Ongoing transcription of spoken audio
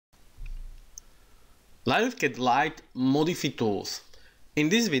LWCAD LITE Modify tools. In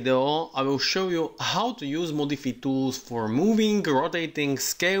this video I will show you how to use Modify tools for moving, rotating,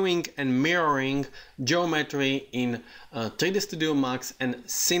 scaling and mirroring geometry in 3D Studio Max and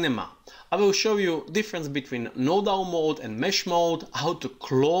Cinema. I will show you difference between node-out mode and mesh mode, how to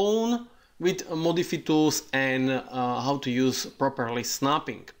clone with Modify tools and how to use properly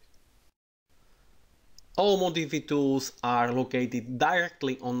snapping. All Modify tools are located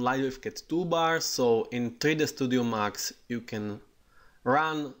directly on LWCAD toolbar, so in 3D Studio Max you can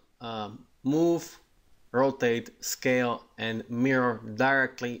run, move, rotate, scale and mirror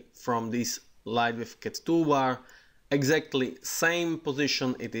directly from this LWCAD toolbar. Exactly same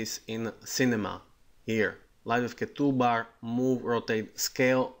position it is in Cinema. Here, LWCAD toolbar, move, rotate,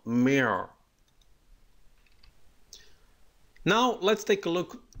 scale, mirror. Now let's take a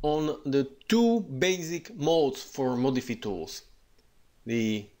look on the two basic modes for Modify tools,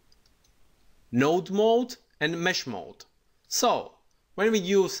 the node mode and mesh mode. So when we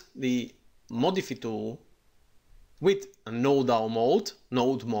use the Modify tool with a node-out mode,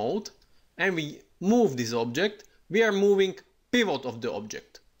 node mode, and we move this object, we are moving pivot of the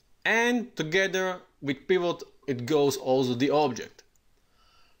object, and together with pivot it goes also the object.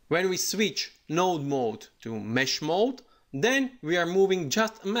 When we switch node mode to mesh mode, then we are moving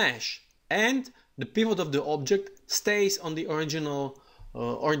just a mesh and the pivot of the object stays on the original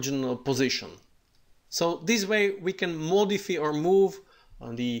position. So this way we can modify or move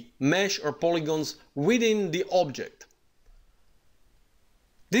the mesh or polygons within the object.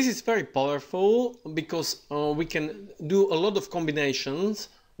 This is very powerful because we can do a lot of combinations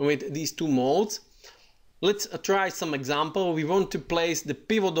with these two modes. Let's try some example. We want to place the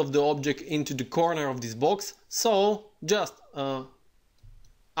pivot of the object into the corner of this box, so just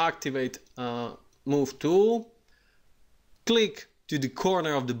activate move tool, click to the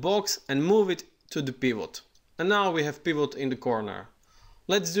corner of the box and move it to the pivot. And now we have pivot in the corner.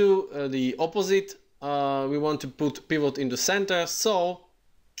 Let's do the opposite. We want to put pivot in the center, so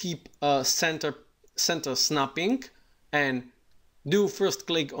keep center snapping and do first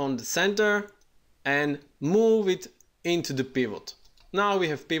click on the center and move it into the pivot. Now we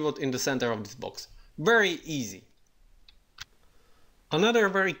have pivot in the center of this box. Very easy. Another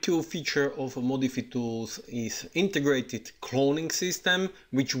very cool feature of Modify tools is integrated cloning system,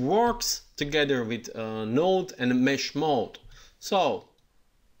 which works together with node and mesh mode. So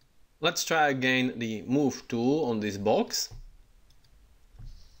let's try again the move tool on this box,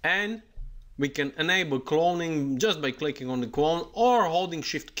 and we can enable cloning just by clicking on the clone or holding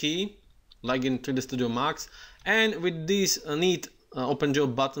shift key like in 3D Studio Max, and with these neat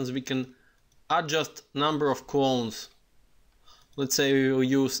OpenGL buttons we can adjust number of clones. Let's say we will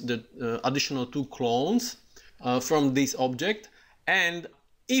use the additional 2 clones from this object, and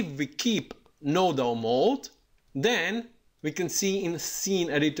if we keep node-out mode, then we can see in scene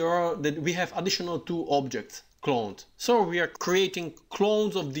editor that we have additional 2 objects cloned. So we are creating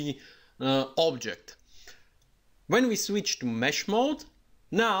clones of the object. When we switch to mesh mode,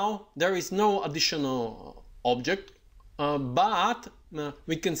 now there is no additional object, but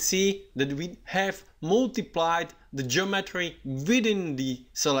we can see that we have multiplied the geometry within the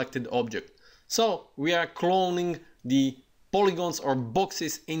selected object. So we are cloning the polygons or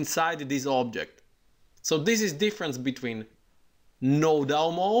boxes inside this object. So this is difference between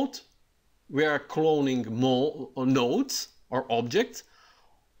node-out mode, we are cloning nodes or objects,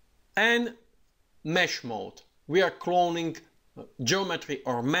 and mesh mode, we are cloning geometry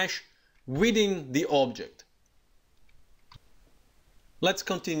or mesh within the object. Let's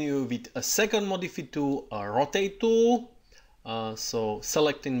continue with a second Modify tool, a rotate tool. So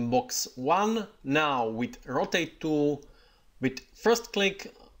selecting box 1, now with rotate tool, with first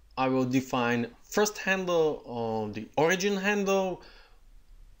click I will define first handle on the origin handle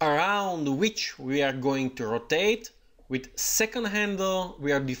around which we are going to rotate. With second handle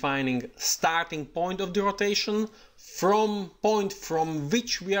we are defining starting point of the rotation, from point from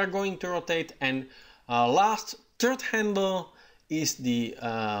which we are going to rotate, and last third handle is the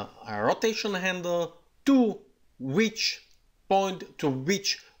rotation handle to which point to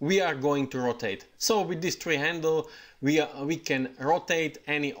which we are going to rotate. So with these 3 handles we can rotate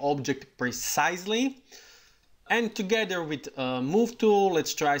any object precisely. And together with move tool,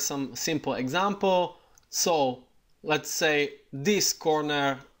 let's try some simple example. So let's say this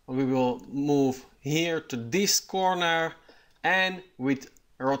corner we will move here to this corner, and with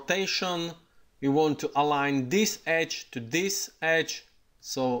rotation we want to align this edge to this edge,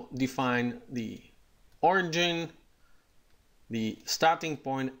 so define the origin, the starting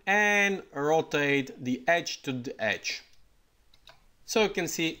point, and rotate the edge to the edge. So you can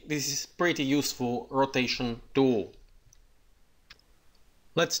see this is pretty useful rotation tool.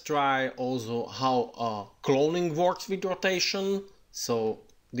 Let's try also how cloning works with rotation. So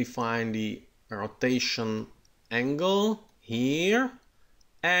define the rotation angle here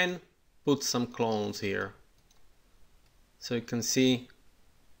and put some clones here. So you can see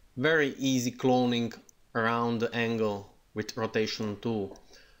very easy cloning around the angle with rotation tool.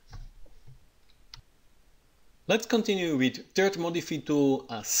 Let's continue with third modify tool,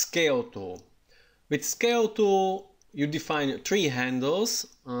 scale tool. With scale tool you define three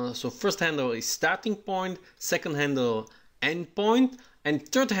handles. So first handle is starting point, second handle end point, and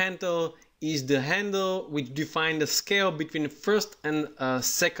third handle is the handle which defines the scale between first and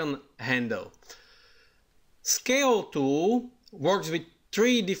second handle. Scale tool works with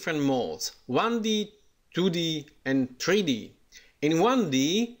three different modes: 1D, 2D and 3D. In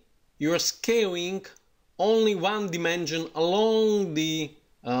 1D you are scaling only one dimension along the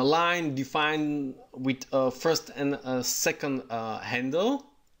line defined with first and second handle.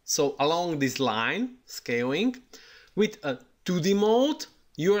 So along this line scaling. With a 2D mode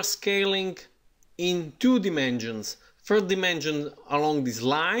you are scaling in two dimensions. First dimension along this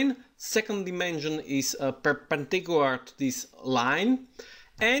line, second dimension is perpendicular to this line,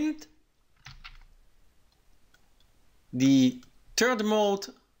 and the third mode,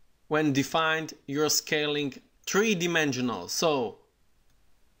 when defined, you're scaling three-dimensional. So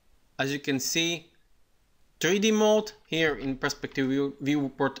as you can see, 3D mode here in perspective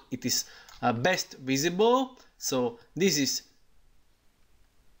viewport it is best visible. So this is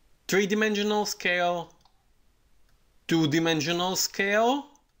three-dimensional scale, two-dimensional scale,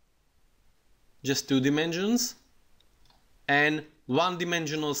 just two dimensions, and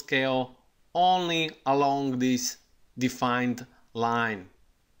one-dimensional scale only along this defined line.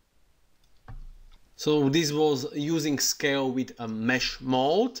 So this was using scale with a mesh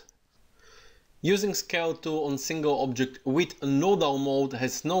mode. Using scale tool on single object with a nodal mode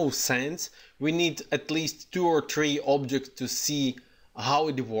has no sense. We need at least 2 or 3 objects to see how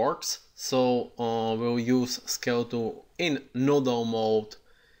it works. So we'll use scale tool in nodal mode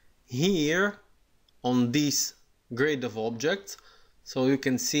here on this grid of objects. So you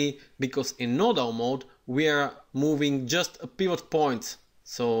can see, because in nodal mode we are moving just a pivot point.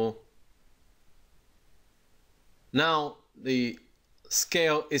 So now the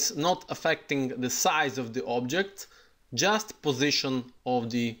scale is not affecting the size of the object, just position of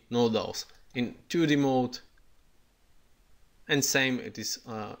the nodals in 2D mode, and same it is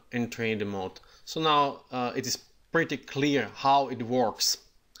in 3D mode. So now it is pretty clear how it works,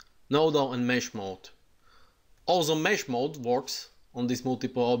 nodal and mesh mode. Also mesh mode works on these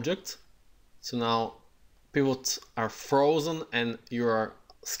multiple objects. So now pivots are frozen and you are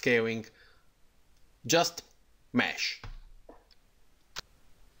scaling just mesh.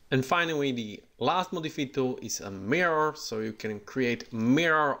 And finally, the last modify tool is a mirror. So you can create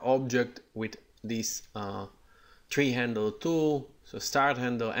mirror object with this three handle tool. So start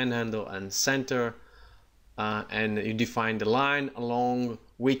handle, end handle and center. And you define the line along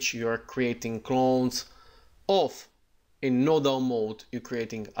which you are creating clones of. In nodal mode you're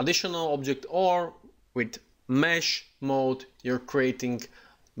creating additional object, or with mesh mode you're creating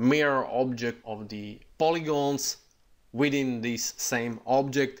mirror object of the polygons within this same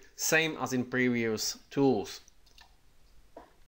object, same as in previous tools.